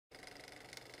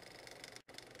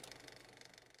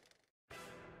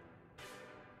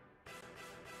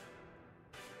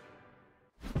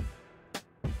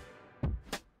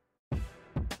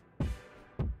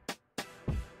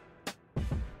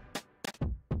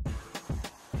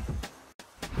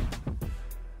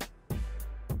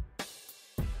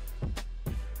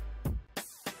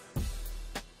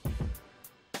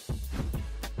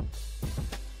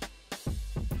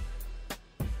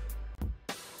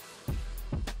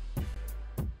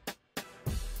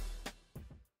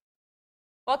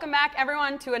Welcome back,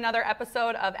 everyone, to another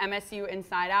episode of MSU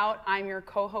Inside Out. I'm your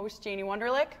co-host, Janie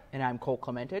Wunderlich. And I'm Cole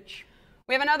Clementich.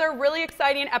 We have another really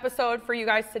exciting episode for you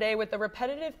guys today with the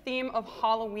repetitive theme of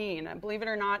Halloween. Believe it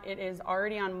or not, it is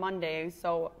already on Monday,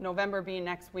 so November being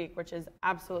next week, which is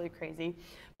absolutely crazy.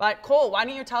 But Cole, why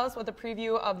don't you tell us what the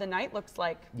preview of the night looks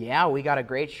like? Yeah, we got a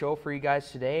great show for you guys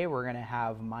today. We're going to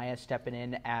have Maya stepping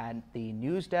in at the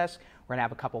news desk. We're going to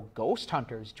have a couple ghost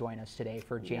hunters join us today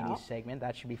for Janie's segment.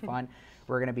 That should be fun.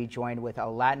 We're going to be joined with a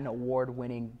Latin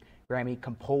award-winning Grammy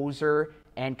composer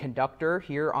and conductor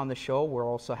here on the show. We'll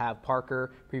also have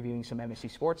Parker previewing some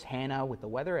MSU sports, Hannah with the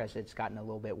weather as it's gotten a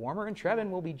little bit warmer, and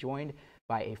Trevin will be joined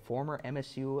by a former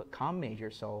MSU Comm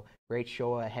major. So great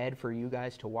show ahead for you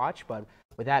guys to watch. But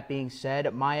with that being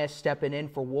said, Maya stepping in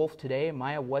for Wolf today.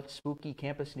 Maya, what spooky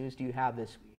campus news do you have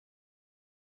this week?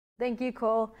 Thank you,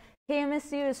 Cole.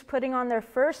 KMSU is putting on their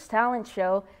first talent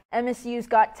show. MSU's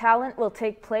Got Talent will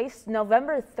take place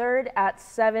November 3rd at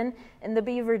 7 in the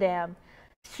Beaver Dam.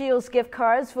 Shields gift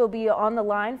cards will be on the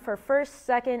line for first,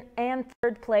 second, and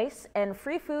third place, and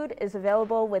free food is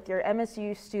available with your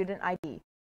MSU student ID.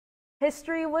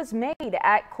 History was made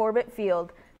at Corbett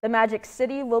Field. The Magic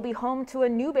City will be home to a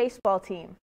new baseball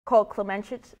team. Cole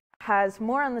Clementich has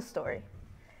more on the story.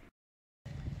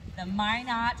 The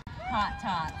Minot Hot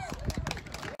Tots.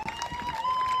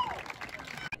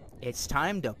 It's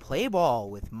time to play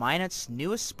ball with Minot's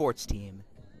newest sports team.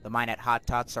 The Minot Hot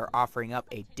Tots are offering up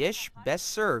a dish best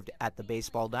served at the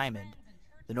Baseball Diamond.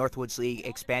 The Northwoods League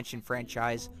expansion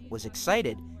franchise was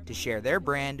excited to share their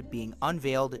brand being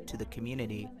unveiled to the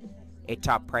community. A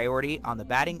top priority on the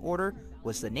batting order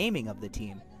was the naming of the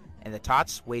team, and the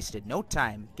Tots wasted no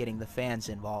time getting the fans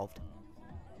involved.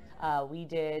 We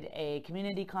did a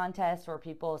community contest where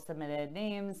people submitted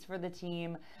names for the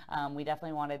team. We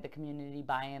definitely wanted the community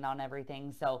buy-in on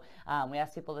everything. So we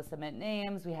asked people to submit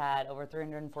names. We had over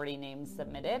 340 names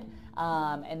submitted.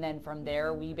 And then from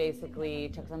there, we basically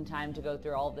took some time to go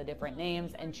through all of the different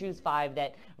names and choose 5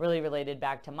 that really related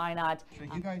back to Minot.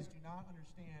 You guys do not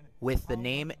understand. With the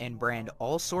name and brand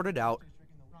all sorted out,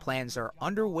 plans are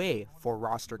underway for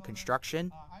roster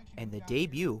construction and the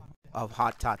debut of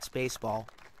Hot Tots Baseball.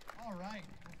 All right.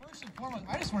 Well, first and foremost,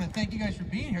 I just want to thank you guys for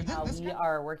being here. We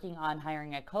are working on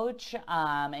hiring a coach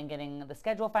and getting the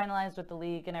schedule finalized with the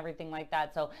league and everything like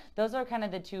that. So those are kind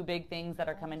of the 2 big things that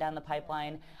are coming down the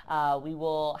pipeline. We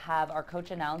will have our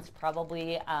coach announced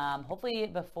probably, hopefully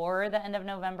before the end of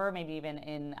November, maybe even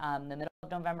in the middle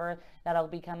of November, that'll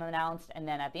become announced. And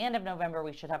then at the end of November,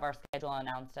 we should have our schedule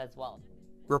announced as well.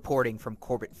 Reporting from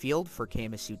Corbett Field for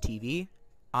KMSU TV,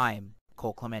 I'm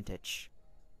Cole Clementich.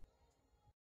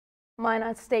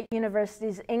 Minot State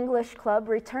University's English Club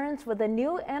returns with a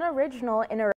new and original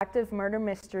interactive murder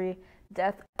mystery,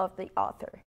 Death of the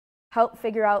Author. Help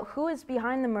figure out who is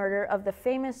behind the murder of the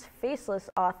famous faceless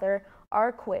author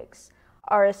R. Quiggs.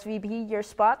 RSVP your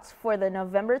spots for the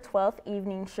November 12th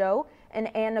evening show in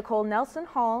Ann Nicole Nelson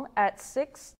Hall at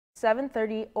 6,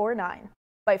 7:30, or 9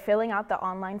 by filling out the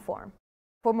online form.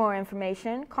 For more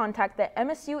information, contact the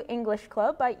MSU English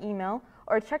Club by email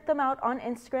or check them out on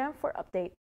Instagram for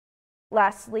updates.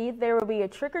 Lastly, there will be a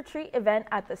trick-or-treat event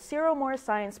at the Cyril Moore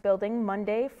Science Building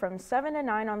Monday from 7 to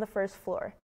 9 on the first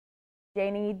floor.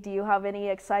 Janie, do you have any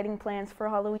exciting plans for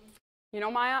Halloween? You know,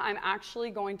 Maya, I'm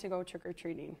actually going to go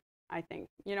trick-or-treating, I think.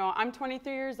 You know, I'm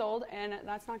 23 years old, and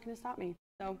that's not going to stop me.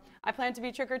 So I plan to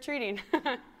be trick-or-treating.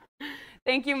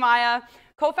 Thank you, Maya.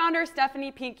 Co-founder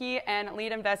Stephanie Pinkey and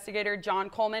lead investigator John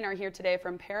Coleman are here today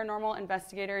from Paranormal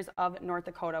Investigators of North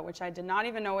Dakota, which I did not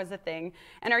even know was a thing,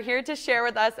 and are here to share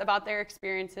with us about their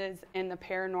experiences in the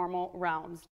paranormal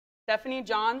realms. Stephanie,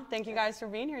 John, thank you guys for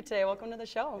being here today. Welcome to the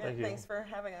show. Thanks for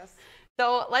having us.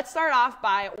 So let's start off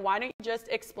by, why don't you just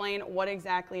explain what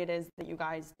exactly it is that you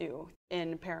guys do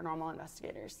in Paranormal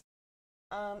Investigators?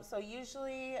 So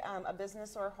usually a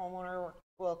business or a homeowner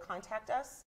will contact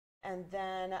us, and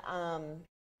then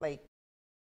like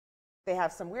they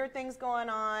have some weird things going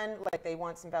on, like they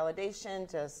want some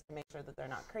validation just to make sure that they're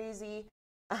not crazy.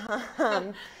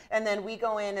 And then we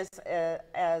go in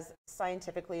as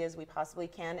scientifically as we possibly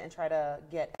can and try to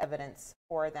get evidence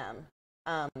for them.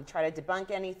 Try to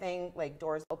debunk anything like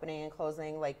doors opening and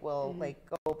closing, like we'll like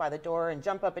go by the door and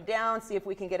jump up and down, see if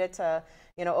we can get it to,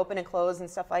 you know, open and close and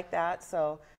stuff like that.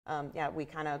 So yeah, we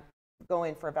kind of go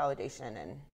in for validation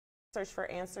and search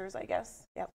for answers, I guess.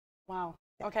 Yep. Wow.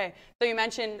 Okay. So you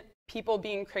mentioned people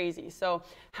being crazy. So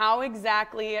how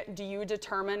exactly do you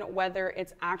determine whether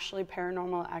it's actually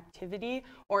paranormal activity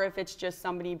or if it's just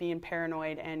somebody being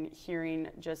paranoid and hearing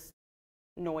just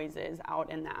noises out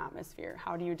in the atmosphere?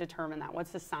 How do you determine that?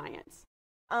 What's the science?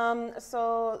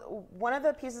 So one of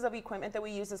the pieces of equipment that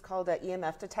we use is called an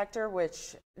EMF detector,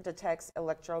 which detects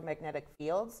electromagnetic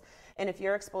fields. And if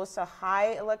you're exposed to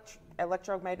high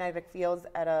electromagnetic fields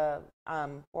at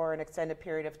for an extended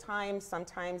period of time,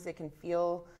 sometimes it can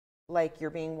feel like you're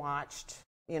being watched.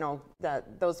 You know,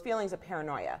 those feelings of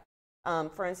paranoia.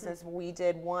 For instance, we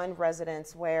did one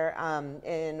residence where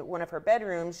in one of her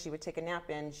bedrooms, she would take a nap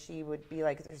and she would be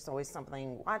like, there's always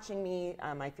something watching me.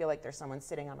 I feel like there's someone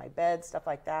sitting on my bed, stuff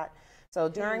like that. So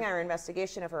during our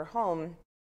investigation of her home,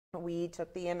 we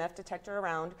took the EMF detector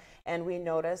around and we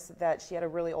noticed that she had a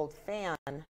really old fan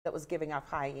that was giving off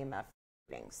high EMF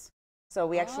readings. So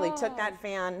we actually took that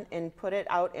fan and put it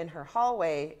out in her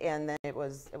hallway, and then it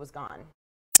was gone.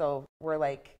 So we're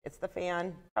like, it's the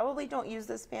fan. Probably don't use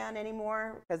this fan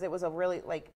anymore because it was a really,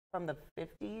 like, from the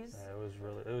 50s.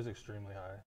 Yeah, it was extremely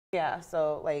high. Yeah,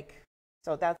 so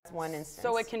that's one instance.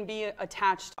 So it can be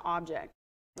attached to object.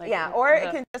 Like yeah, or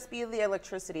it can just be the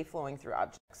electricity flowing through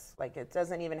objects. Like, it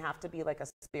doesn't even have to be like a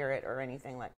spirit or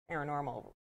anything like paranormal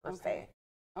per se.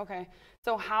 Okay.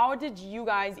 So how did you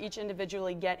guys each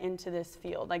individually get into this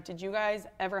field? Like, did you guys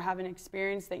ever have an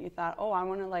experience that you thought, oh, I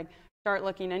want to like start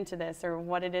looking into this, or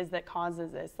what it is that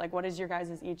causes this? Like, what is your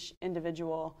guys' each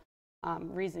individual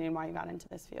reasoning why you got into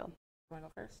this field? You want to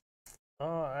go first?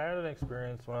 I had an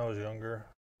experience when I was younger.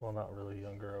 Well, not really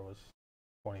younger. I was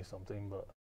 20-something, but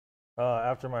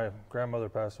after my grandmother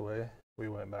passed away, we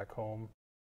went back home,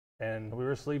 and we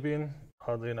were sleeping,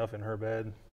 oddly enough, in her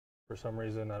bed for some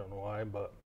reason. I don't know why,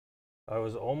 but I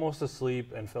was almost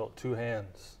asleep and felt two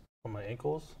hands on my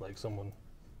ankles, like someone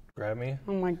grabbed me.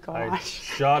 Oh my gosh. I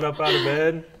shot up out of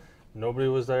bed. Nobody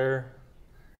was there.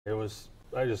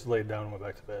 I just laid down and went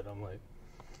back to bed. I'm like,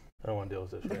 I don't want to deal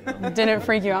with this right now. Did it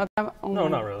freak you out? No,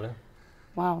 not really.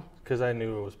 Wow. Because I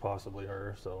knew it was possibly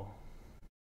her, so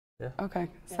yeah. Okay,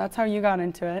 so that's how you got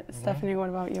into it. Stephanie, what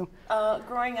about you?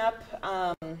 Growing up,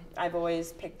 I've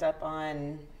always picked up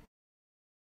on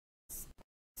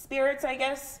spirits, I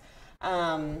guess.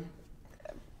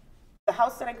 The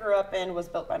house that I grew up in was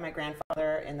built by my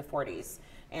grandfather in the 40s,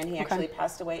 and he actually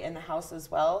passed away in the house as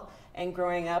well. And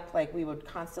growing up, like, we would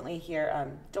constantly hear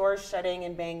doors shutting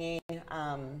and banging,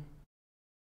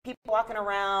 people walking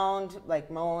around, like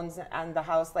moans on the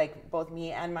house. Like, both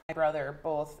me and my brother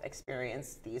both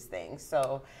experienced these things.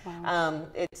 So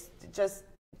it's just,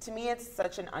 to me, it's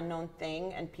such an unknown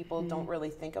thing, and people don't really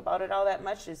think about it all that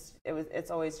much.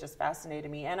 It's always just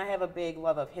fascinated me, and I have a big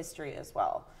love of history as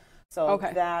well. So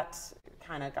that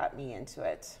kind of got me into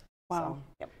it. Wow. So,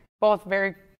 yep. Both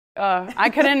very, I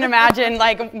couldn't imagine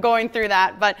like going through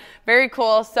that, but very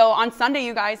cool. So on Sunday,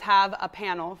 you guys have a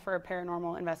panel for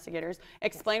paranormal investigators.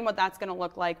 Explain what that's going to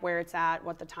look like, where it's at,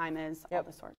 what the time is, all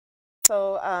the sorts.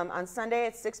 So on Sunday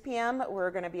at 6 p.m.,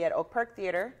 we're going to be at Oak Park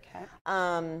Theater.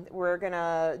 Okay. We're going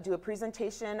to do a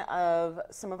presentation of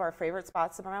some of our favorite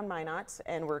spots around Minot,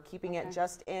 and we're keeping it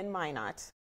just in Minot.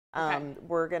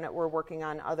 We're working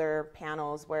on other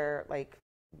panels where, like,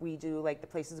 we do like the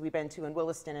places we've been to in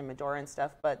Williston and Medora and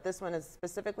stuff, but this one is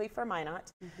specifically for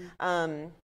Minot.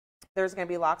 There's going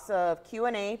to be lots of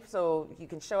Q&A, so you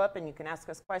can show up and you can ask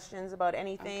us questions about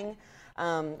anything.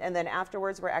 And then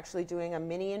afterwards, we're actually doing a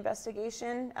mini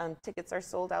investigation. Tickets are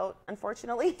sold out,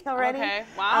 unfortunately, already. Okay,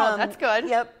 wow, that's good.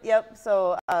 Yep.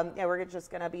 So, we're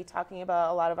just going to be talking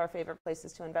about a lot of our favorite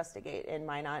places to investigate in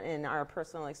Minot and our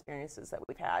personal experiences that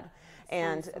we've had.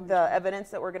 And the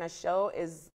evidence that we're going to show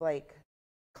is like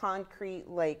concrete,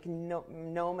 like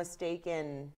no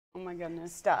mistaken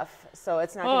stuff. So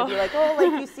it's not going to be like, oh,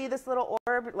 like you see this little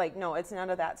orb. Like, no, it's none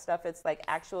of that stuff. It's like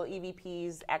actual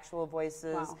EVPs, actual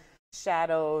voices,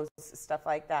 shadows, stuff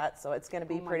like that. So it's going to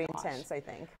be pretty intense, I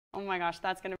think. Oh my gosh,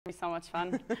 that's going to be so much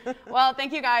fun. Well,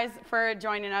 thank you guys for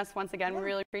joining us once again. We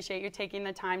really appreciate you taking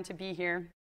the time to be here.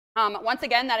 Once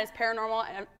again, that is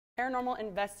paranormal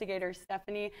investigators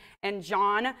Stephanie and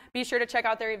John. Be sure to check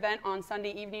out their event on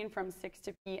Sunday evening from 6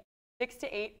 to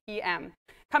 8 p.m.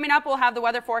 Coming up, we'll have the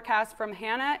weather forecast from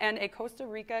Hannah and a Costa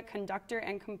Rica conductor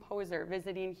and composer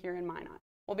visiting here in Minot.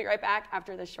 We'll be right back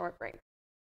after this short break.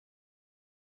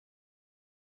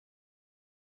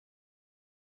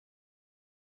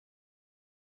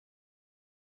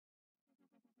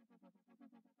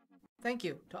 Thank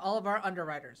you to all of our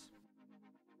underwriters.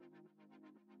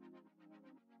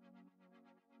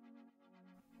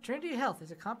 Trinity Health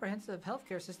is a comprehensive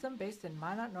healthcare system based in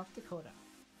Minot, North Dakota.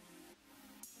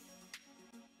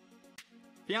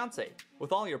 Fiance,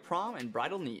 with all your prom and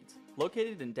bridal needs,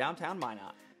 located in downtown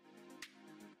Minot.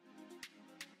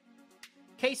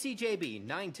 KCJB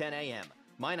 910 AM,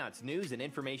 Minot's news and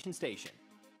information station.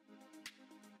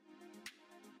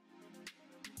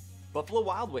 Buffalo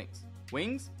Wild Wings,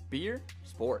 wings, beer,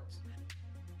 sports sports.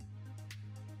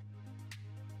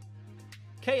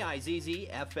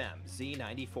 KIZZ FM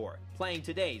Z94, playing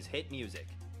today's hit music.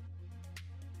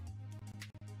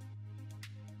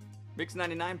 Mix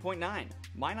 99.9,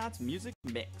 Minot's Music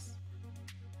Mix.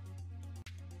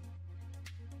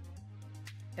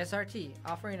 SRT,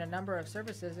 offering a number of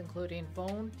services including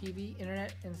phone, TV,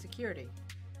 internet, and security.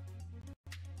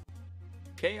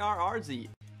 KRRZ,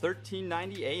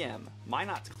 1390 AM,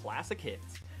 Minot's classic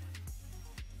hits.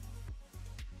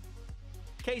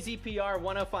 KZPR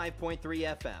 105.3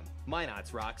 FM,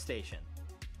 Minot's rock station.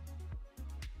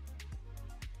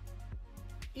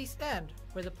 East End,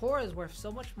 where the poor is worth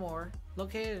so much more,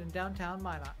 located in downtown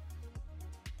Minot.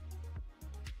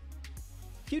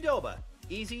 Qdoba,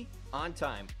 easy, on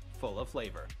time, full of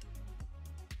flavor.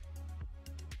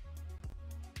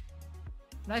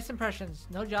 Nice Impressions,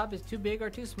 no job is too big or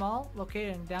too small,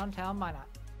 located in downtown Minot.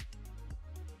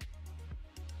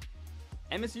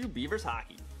 MSU Beavers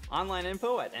Hockey, online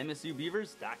info at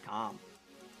msubeavers.com.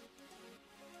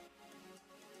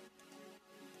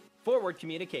 Forward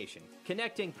Communication,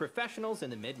 connecting professionals in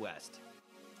the Midwest.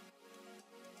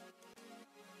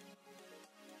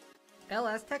 El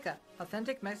Azteca,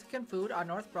 authentic Mexican food on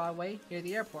North Broadway near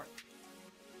the airport.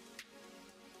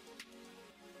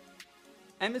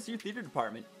 MSU Theater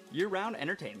Department, year-round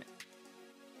entertainment.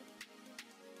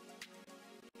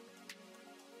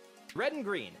 Red and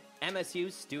Green,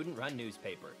 MSU's student-run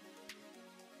newspaper.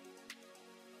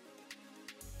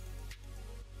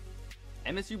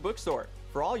 MSU Bookstore,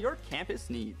 for all your campus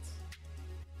needs.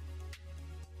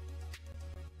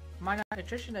 Minot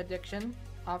Nutrition Addiction,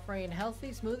 offering healthy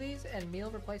smoothies and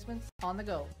meal replacements on the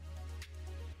go.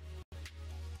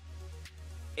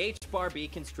 H-Bar-B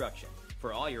Construction,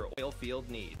 for all your oil field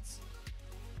needs.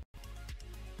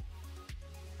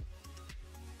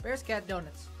 Bear's Cat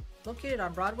Donuts, located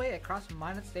on Broadway across from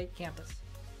Minot State campus.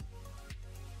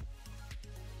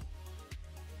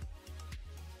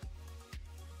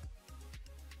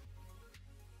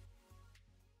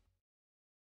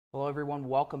 Hello, everyone.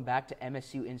 Welcome back to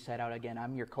MSU Inside Out again.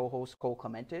 I'm your co-host, Cole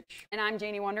Clementich. And I'm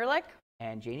Janie Wunderlich.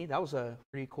 And Janie, that was a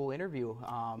pretty cool interview.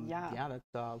 Yeah,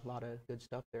 that's a lot of good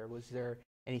stuff there. Was there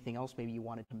anything else maybe you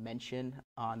wanted to mention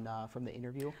on from the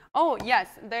interview? Oh, yes.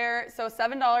 So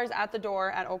 $7 at the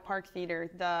door at Oak Park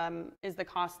Theater is the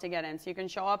cost to get in. So you can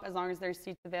show up as long as there's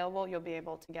seats available. You'll be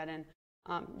able to get in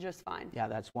just fine. Yeah,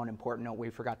 that's one important note we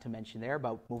forgot to mention there.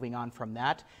 But moving on from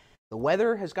that, the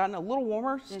weather has gotten a little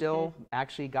warmer, still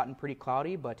actually gotten pretty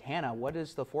cloudy. But Hannah, what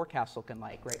is the forecast looking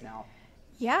like right now?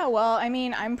 Yeah, well, I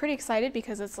mean, I'm pretty excited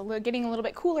because it's getting a little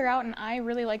bit cooler out, and I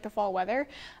really like the fall weather.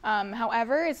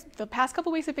 However, the past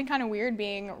couple weeks have been kind of weird,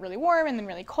 being really warm and then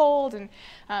really cold, and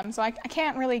so I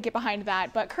can't really get behind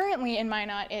that. But currently in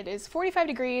Minot, it is 45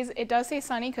 degrees. It does say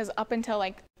sunny because up until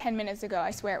like 10 minutes ago,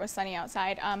 I swear it was sunny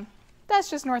outside. That's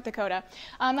just North Dakota.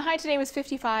 The high today was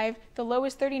 55, the low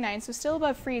was 39, so still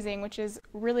above freezing, which is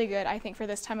really good, I think, for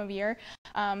this time of year.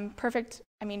 Perfect,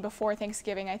 I mean, before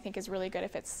Thanksgiving, I think is really good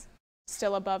if it's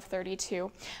still above 32.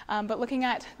 But looking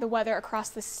at the weather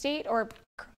across the state, or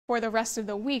for the rest of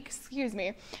the week, excuse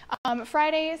me,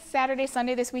 Friday, Saturday,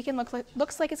 Sunday this weekend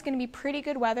looks like it's going to be pretty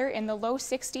good weather in the low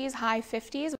 60s, high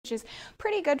 50s, which is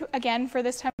pretty good again for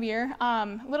this time of year.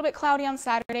 A little bit cloudy on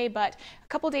Saturday, but a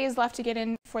couple days left to get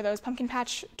in for those pumpkin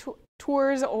patch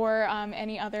tours or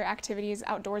any other activities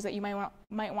outdoors that you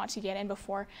might want to get in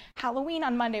before Halloween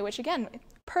on Monday, which again,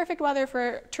 perfect weather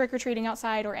for trick-or-treating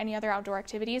outside or any other outdoor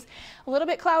activities. A little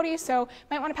bit cloudy, so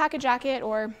might want to pack a jacket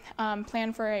or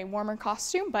plan for a warmer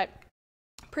costume, but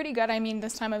pretty good. I mean,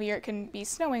 this time of year it can be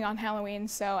snowing on Halloween,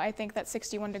 so I think that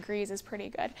 61 degrees is pretty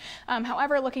good.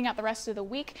 However, looking at the rest of the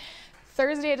week,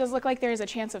 Thursday it does look like there's a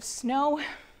chance of snow.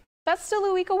 That's still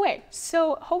a week away,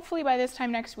 so hopefully by this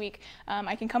time next week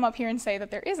I can come up here and say that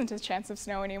there isn't a chance of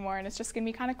snow anymore, and it's just going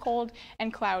to be kind of cold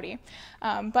and cloudy.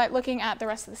 But looking at the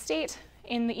rest of the state,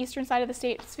 in the eastern side of the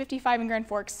state, it's 55 in Grand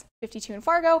Forks, 52 in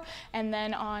Fargo, and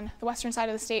then on the western side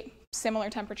of the state, similar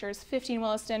temperatures, 50 in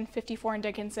Williston, 54 in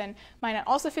Dickinson, Minot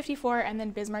also 54, and then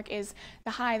Bismarck is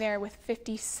the high there with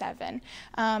 57.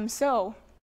 So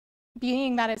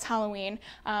being that it's Halloween,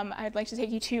 I'd like to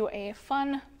take you to a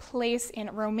fun place in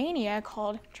Romania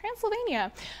called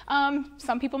Transylvania.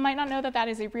 Some people might not know that that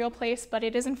is a real place, but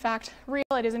it is in fact real.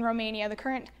 It is in Romania. The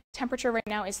current temperature right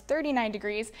now is 39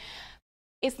 degrees.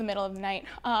 It's the middle of the night,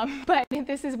 but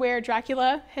this is where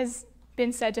Dracula has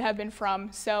been said to have been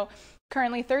from. So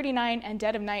currently 39 and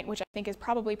dead of night, which I think is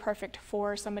probably perfect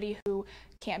for somebody who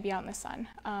can't be out in the sun.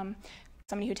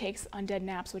 somebody who takes undead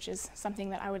naps, which is something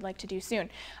that I would like to do soon.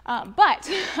 But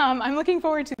I'm looking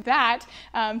forward to that,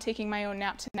 taking my own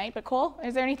nap tonight. But Cole,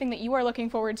 is there anything that you are looking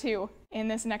forward to in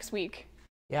this next week?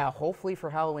 Yeah, hopefully for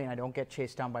Halloween I don't get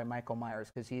chased down by Michael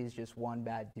Myers because he's just one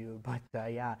bad dude. But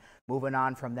yeah, moving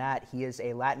on from that, he is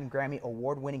a Latin Grammy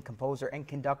award-winning composer and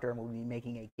conductor and will be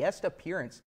making a guest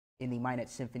appearance in the Minot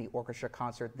Symphony Orchestra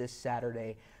concert this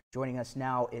Saturday. Joining us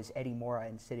now is Eddie Mora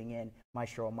and sitting in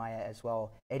Maestro Amaya as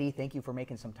well. Eddie, thank you for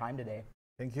making some time today.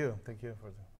 Thank you for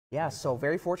the... Yeah, so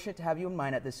very fortunate to have you in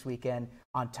Minot this weekend.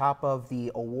 On top of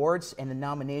the awards and the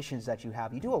nominations that you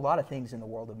have, you do a lot of things in the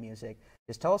world of music.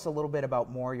 Just tell us a little bit about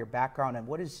more your background and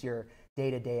what does your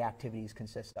day-to-day activities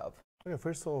consist of? Okay,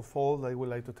 first of all, I would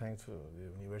like to thank the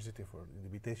university for the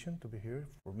invitation to be here.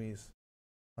 For me, it's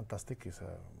fantastic. It's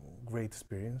a great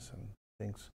experience, and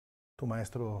thanks to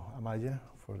Maestro Amaya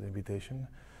for the invitation.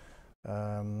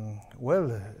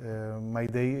 My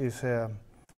day is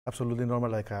absolutely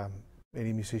normal, like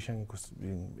any musician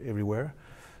everywhere.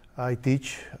 I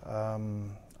teach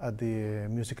at the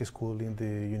music school in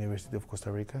the University of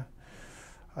Costa Rica.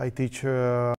 I teach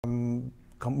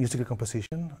musical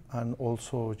composition and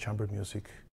also chamber music.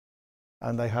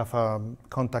 And I have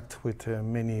contact with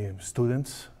many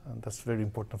students, and that's very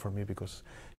important for me because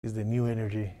it's the new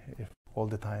energy all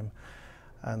the time.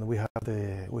 And we have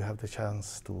the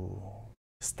chance to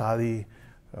study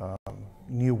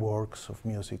new works of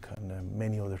music and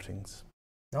many other things.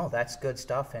 No, that's good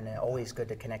stuff, and always good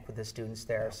to connect with the students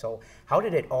there. So how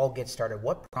did it all get started?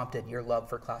 What prompted your love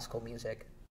for classical music?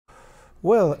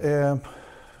 Well,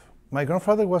 my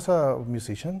grandfather was a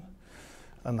musician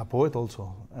and a poet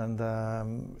also, and the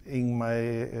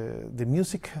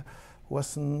music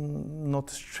was not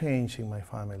strange in my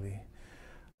family.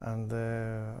 And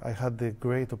I had the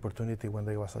great opportunity when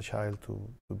I was a child to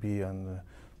be in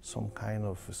some kind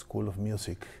of school of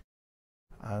music.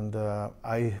 And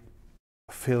I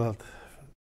felt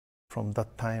from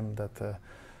that time that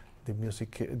the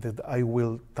music, that I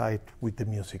will tie it with the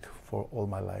music for all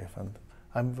my life. And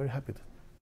I'm very happy.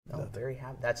 Very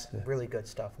happy. That's really good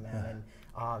stuff, man.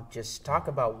 Yeah. And just talk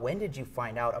about, when did you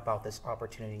find out about this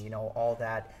opportunity? You know, all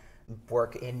that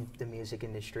work in the music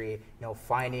industry, you know,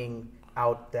 finding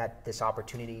out that this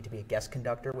opportunity to be a guest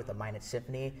conductor with the Minot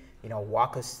Symphony, you know,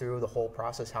 walk us through the whole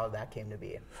process, how that came to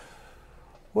be.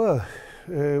 Well,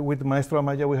 with Maestro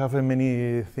Amaya, we have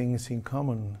many things in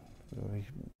common.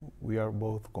 We are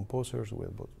both composers, we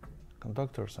are both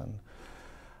conductors,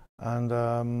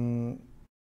 and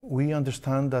we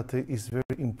understand that it's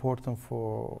very important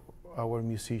for our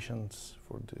musicians,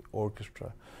 for the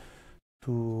orchestra,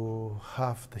 to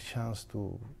have the chance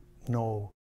to know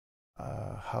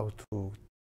how to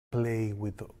play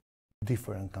with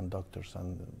different conductors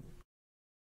and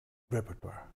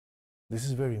repertoire. This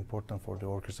is very important for the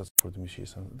orchestras, for the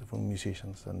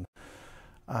musicians, and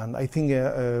I think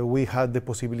we had the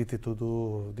possibility to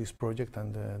do this project,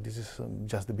 and this is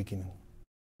just the beginning.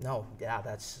 No, yeah,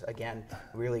 that's, again,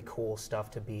 really cool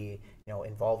stuff to be, you know,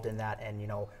 involved in that. And, you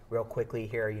know, real quickly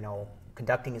here, you know,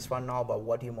 conducting is fun and all, but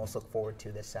what do you most look forward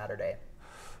to this Saturday?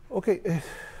 Okay,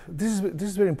 this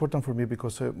is very important for me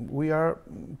because we are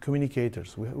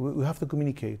communicators. We have to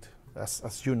communicate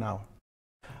as you now,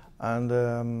 and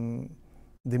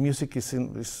the music is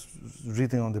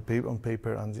written on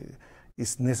paper, and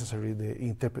it's necessary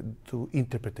to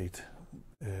interpret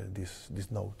these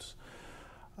notes.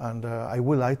 And I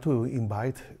would like to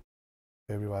invite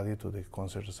everybody to the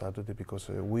concert Saturday because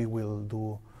we will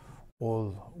do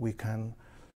all we can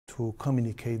to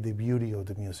communicate the beauty of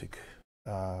the music.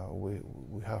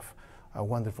 We have a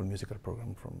wonderful musical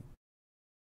program from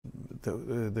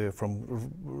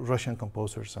Russian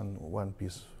composers and one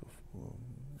piece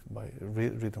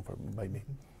written by me.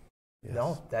 Yes.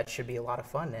 No, that should be a lot of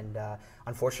fun. And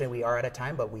unfortunately, we are out of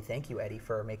time, but we thank you, Eddie,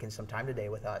 for making some time today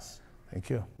with us. Thank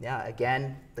you. Yeah,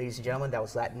 again, ladies and gentlemen, that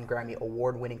was Latin Grammy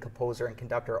award-winning composer and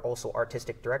conductor, also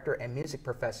artistic director and music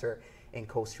professor in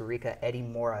Costa Rica, Eddie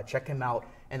Mora. Check him out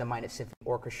in the Minot Symphony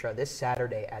Orchestra this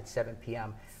Saturday at 7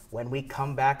 p.m. When we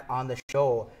come back on the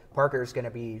show, Parker's going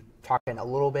to be talking a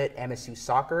little bit MSU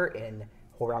soccer and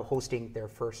hosting their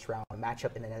first round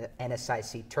matchup in the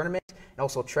NSIC tournament. And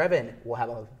also Trevin will have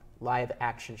a live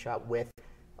action shot with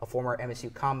a former MSU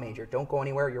Comm major. Don't go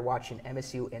anywhere. You're watching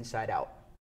MSU Inside Out.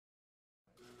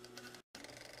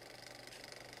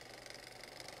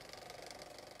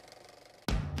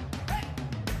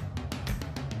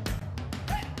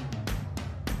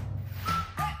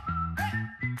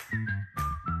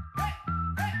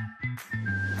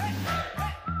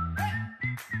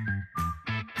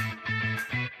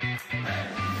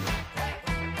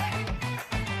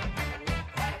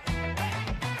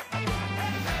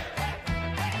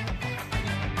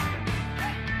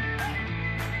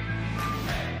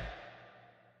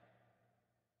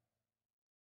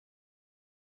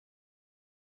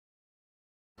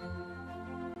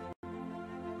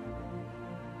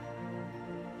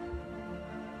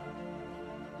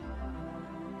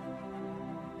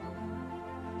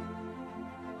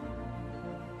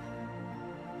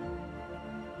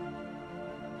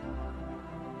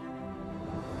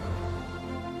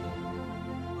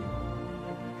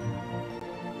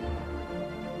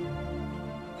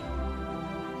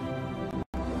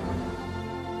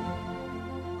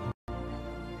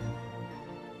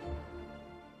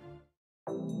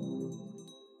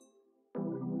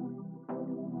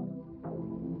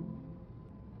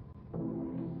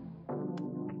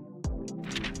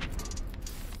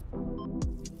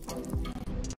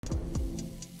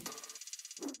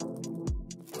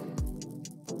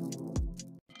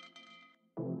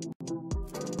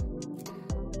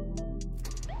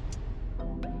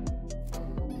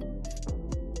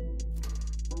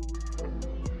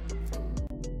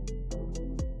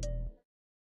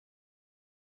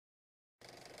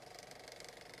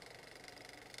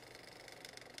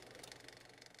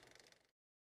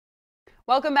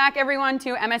 Welcome back, everyone,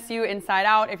 to MSU Inside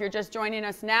Out. If you're just joining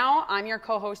us now, I'm your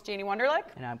co-host, Janie Wunderlich.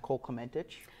 And I'm Cole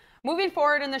Clementich. Moving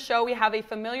forward in the show, we have a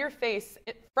familiar face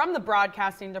from the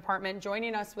broadcasting department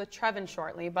joining us with Trevin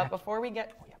shortly. But before we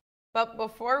get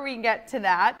to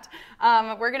that,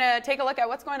 we're going to take a look at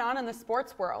what's going on in the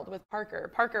sports world with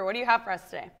Parker. Parker, what do you have for us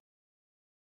today?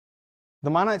 The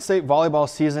Minot State volleyball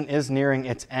season is nearing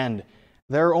its end.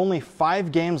 There are only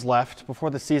 5 games left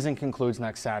before the season concludes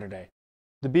next Saturday.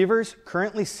 The Beavers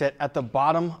currently sit at the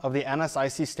bottom of the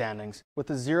NSIC standings with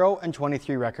a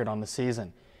 0-23 record on the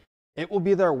season. It will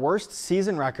be their worst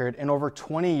season record in over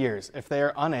 20 years if they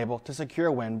are unable to secure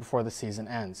a win before the season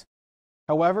ends.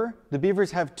 However, the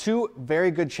Beavers have 2 very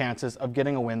good chances of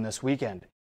getting a win this weekend.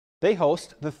 They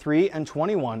host the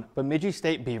 3-21 Bemidji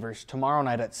State Beavers tomorrow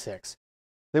night at 6.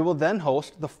 They will then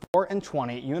host the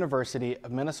 4-20 University of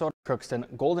Minnesota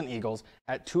Crookston Golden Eagles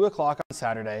at 2 o'clock on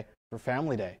Saturday for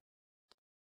Family Day.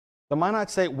 The Minot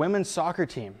State women's soccer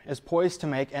team is poised to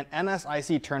make an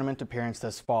NSIC tournament appearance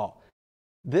this fall.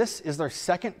 This is their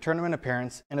second tournament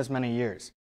appearance in as many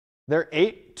years. Their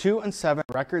 8-2-7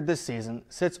 record this season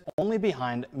sits only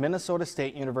behind Minnesota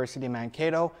State University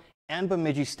Mankato and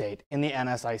Bemidji State in the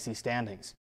NSIC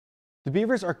standings. The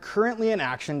Beavers are currently in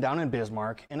action down in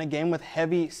Bismarck in a game with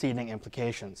heavy seeding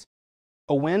implications.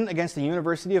 A win against the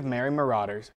University of Mary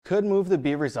Marauders could move the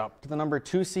Beavers up to the number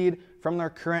 2 seed from their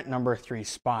current number 3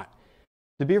 spot.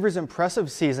 The Beavers'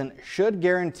 impressive season should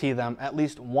guarantee them at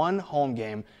least one home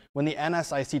game when the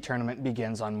NSIC tournament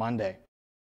begins on Monday.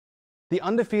 The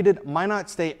undefeated Minot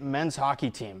State men's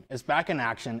hockey team is back in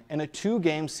action in a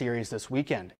 2-game series this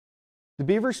weekend. The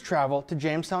Beavers travel to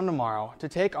Jamestown tomorrow to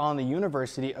take on the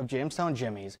University of Jamestown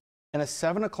Jimmies in a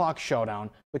 7 o'clock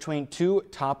showdown between 2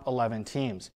 top 11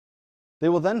 teams. They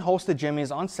will then host the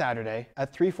Jimmies on Saturday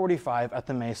at 3:45 at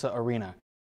the Mesa Arena.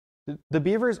 The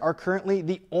Beavers are currently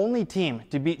the only team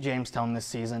to beat Jamestown this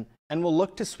season and will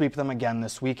look to sweep them again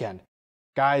this weekend.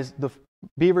 Guys, the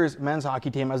Beavers men's hockey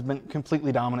team has been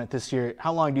completely dominant this year.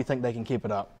 How long do you think they can keep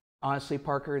it up? Honestly,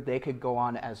 Parker, they could go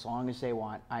on as long as they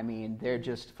want. I mean, they're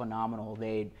just phenomenal.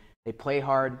 They play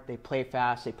hard, they play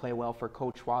fast, they play well for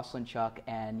Coach Waslinchuk,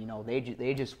 and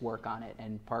they just work on it.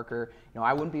 And Parker,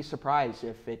 I wouldn't be surprised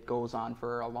if it goes on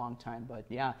for a long time. But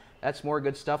yeah, that's more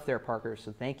good stuff there, Parker.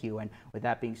 So thank you. And with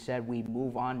that being said, we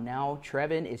move on now.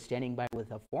 Trevin is standing by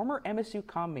with a former MSU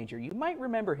Comm major. You might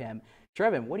remember him.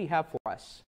 Trevin, what do you have for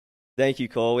us? Thank you,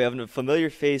 Cole. We have a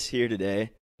familiar face here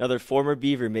today. Another former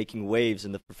Beaver making waves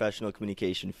in the professional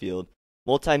communication field.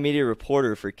 Multimedia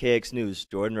reporter for KX News,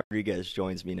 Jordan Rodriguez,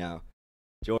 joins me now.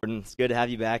 Jordan, it's good to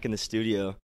have you back in the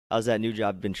studio. How's that new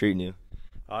job been treating you?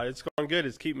 It's going good.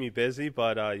 It's keeping me busy,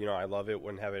 but I love it.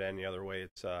 Wouldn't have it any other way.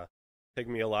 It's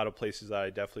taken me a lot of places that I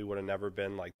definitely would have never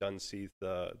been, like Dunseith,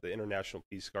 the International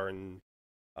Peace Garden,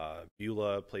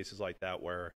 Beulah, places like that,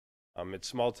 where it's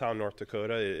small town North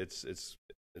Dakota. It's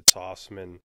awesome,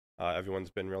 and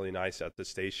everyone's been really nice at the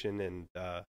station, and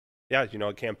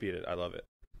I can't beat it. I love it.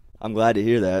 I'm glad to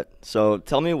hear that. So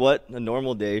tell me what a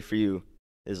normal day for you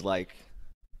is like.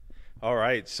 All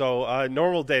right. So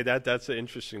normal day, that's an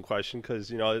interesting question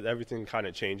because, everything kind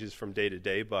of changes from day to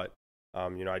day. But,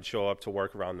 I'd show up to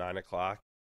work around 9 o'clock.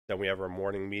 Then we have our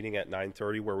morning meeting at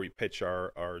 9:30 where we pitch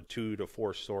our 2 to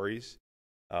 4 stories.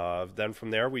 Then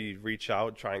from there, we reach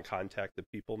out, try and contact the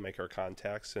people, make our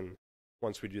contacts. And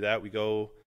once we do that, we go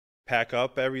pack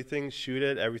up everything, shoot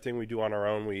it, everything we do on our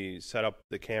own. We set up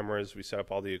the cameras, we set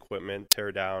up all the equipment,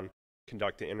 tear down,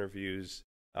 conduct the interviews,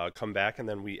 come back, and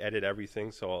then we edit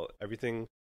everything. So everything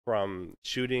from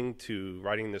shooting to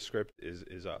writing the script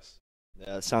is us.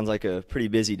 Yeah, it sounds like a pretty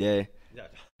busy day. Yeah.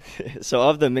 So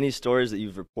of the many stories that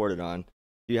you've reported on,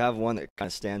 do you have one that kind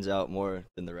of stands out more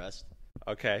than the rest?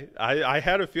 Okay. I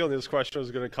had a feeling this question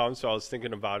was going to come, so I was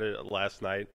thinking about it last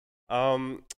night.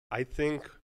 I think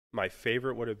my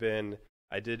favorite would have been,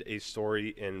 I did a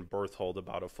story in Berthold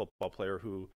about a football player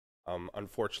who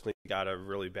unfortunately got a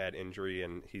really bad injury,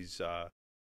 and he's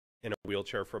in a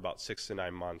wheelchair for about 6 to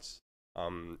 9 months.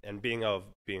 And being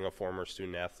a former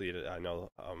student athlete, I know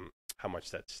how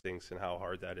much that stinks and how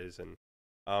hard that is. And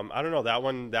I don't know, that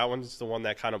one's the one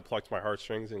that kind of plucked my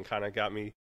heartstrings and kind of got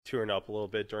me tearing up a little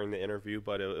bit during the interview,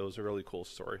 but it was a really cool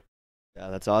story. Yeah,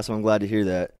 that's awesome. I'm glad to hear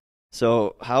that.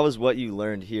 So how has what you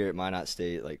learned here at Minot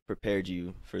State prepared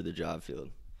you for the job field?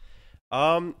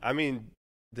 I mean,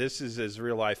 this is as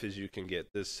real life as you can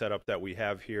get. This setup that we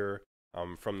have here,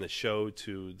 from the show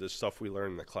to the stuff we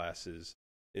learn in the classes,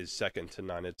 is second to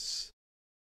none.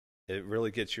 It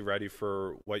really gets you ready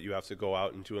for what you have to go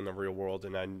out and do in the real world.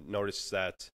 And I noticed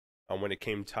that when it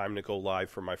came time to go live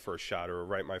for my first shot or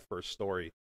write my first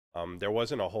story, there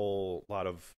wasn't a whole lot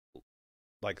of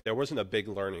like there wasn't a big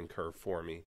learning curve for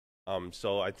me.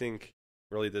 So I think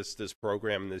really this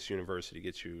program and this university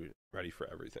gets you ready for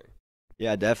everything.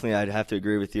 Yeah, definitely. I'd have to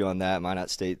agree with you on that. Minot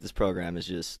State, this program is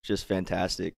just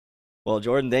fantastic. Well,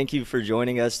 Jordan, thank you for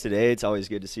joining us today. It's always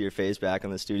good to see your face back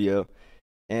on the studio.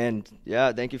 And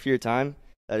yeah, thank you for your time.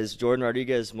 That is Jordan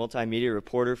Rodriguez, multimedia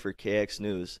reporter for KX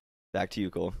News. Back to you,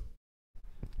 Cole.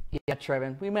 Yeah,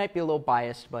 Trevin, we might be a little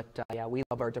biased, but yeah, we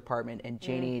love our department. And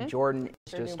Janie, Jordan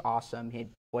is just awesome.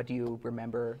 What do you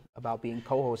remember about being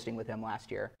co-hosting with him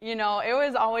last year? You know, it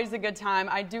was always a good time.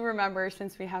 I do remember,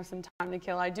 since we have some time to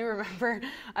kill, I do remember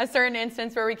a certain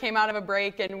instance where we came out of a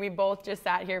break and we both just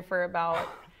sat here for about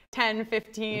 10,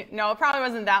 15, no, it probably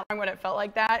wasn't that long, but it felt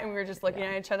like that. And we were just looking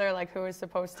at each other like who was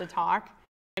supposed to talk.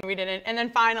 And we didn't. And then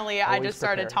finally, I just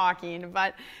started talking.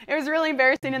 But it was really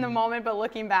embarrassing in the moment. But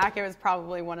looking back, it was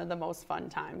probably one of the most fun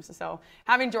times. So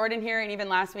having Jordan here, and even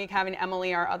last week having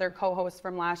Emily, our other co-host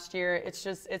from last year, it's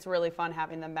really fun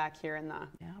having them back here in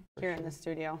the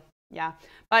studio. Yeah.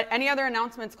 But any other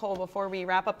announcements, Cole, before we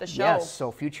wrap up the show? Yes.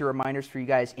 So future reminders for you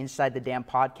guys: Inside the Dam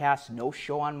podcast. No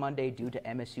show on Monday due to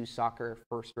MSU soccer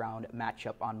first round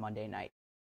matchup on Monday night.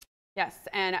 Yes,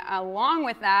 and along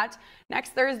with that, next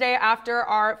Thursday after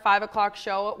our 5 o'clock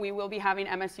show, we will be having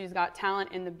MSU's Got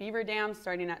Talent in the Beaver Dam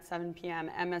starting at 7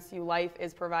 p.m. MSU Life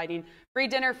is providing free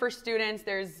dinner for students.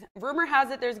 Rumor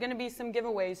has it there's going to be some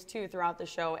giveaways too throughout the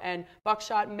show, and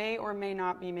Buckshot may or may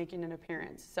not be making an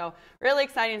appearance. So really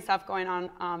exciting stuff going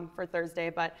on for Thursday.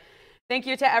 But thank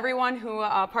you to everyone who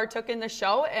partook in the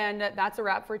show, and that's a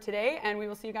wrap for today, and we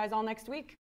will see you guys all next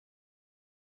week.